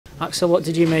Axel, what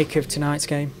did you make of tonight's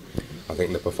game? I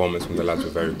think the performance from the lads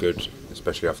were very good,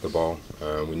 especially off the ball.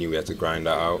 We knew we had to grind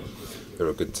that out. They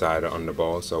were a good side on the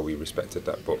ball, so we respected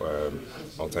that. But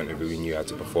alternatively, we knew we had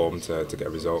to perform to get a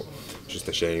result. It's just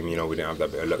a shame, we didn't have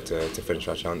that bit of luck to finish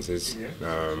our chances.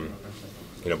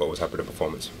 But was happy with the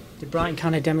performance. Did Brighton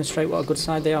kind of demonstrate what a good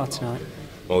side they are tonight?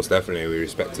 Most definitely, we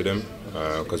respected them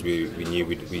because we knew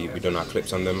we'd done our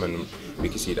clips on them, and we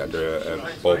could see that they're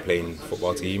a ball-playing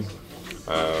football team.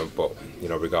 But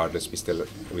regardless, we still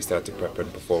had to prep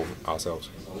and perform ourselves.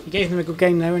 You gave them a good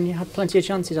game though, and you had plenty of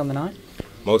chances on the night.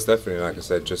 Most definitely, like I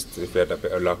said, just if we had a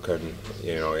bit of luck and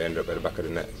it ended up at the back of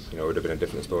the net, it would have been a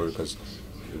different story because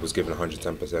it was given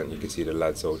 110%. You could see the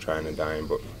lads all trying and dying,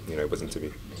 but it wasn't to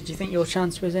be. Did you think your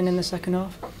chance was in the second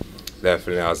half?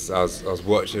 Definitely, I was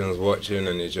watching,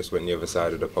 and it just went the other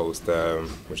side of the post,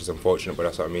 which is unfortunate. But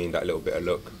that's what I mean. That little bit of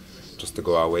luck, just to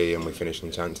go our way, and we're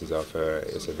finishing chances off.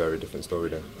 It's a very different story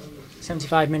then.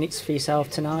 75 minutes for yourself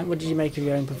tonight. What did you make of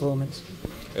your own performance?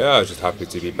 Yeah, I was just happy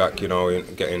to be back.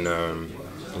 Getting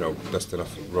dusting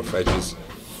off rough edges,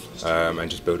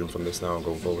 and just building from this now and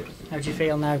going forward. How do you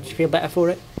feel now? Do you feel better for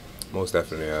it? Most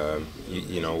definitely.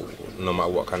 No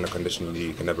matter what kind of condition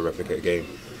you can never replicate a game.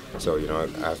 So I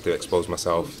have to expose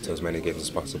myself to as many games as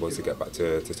possible to get back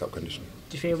to top condition.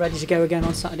 Do you feel ready to go again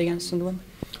on Saturday against Sunderland?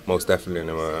 Most definitely,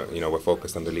 and we're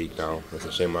focused on the league now. It's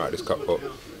a shame we're out of this cup, but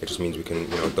it just means we can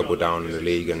double down in the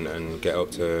league and get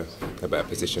up to a better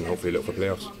position. Hopefully, look for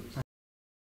playoffs.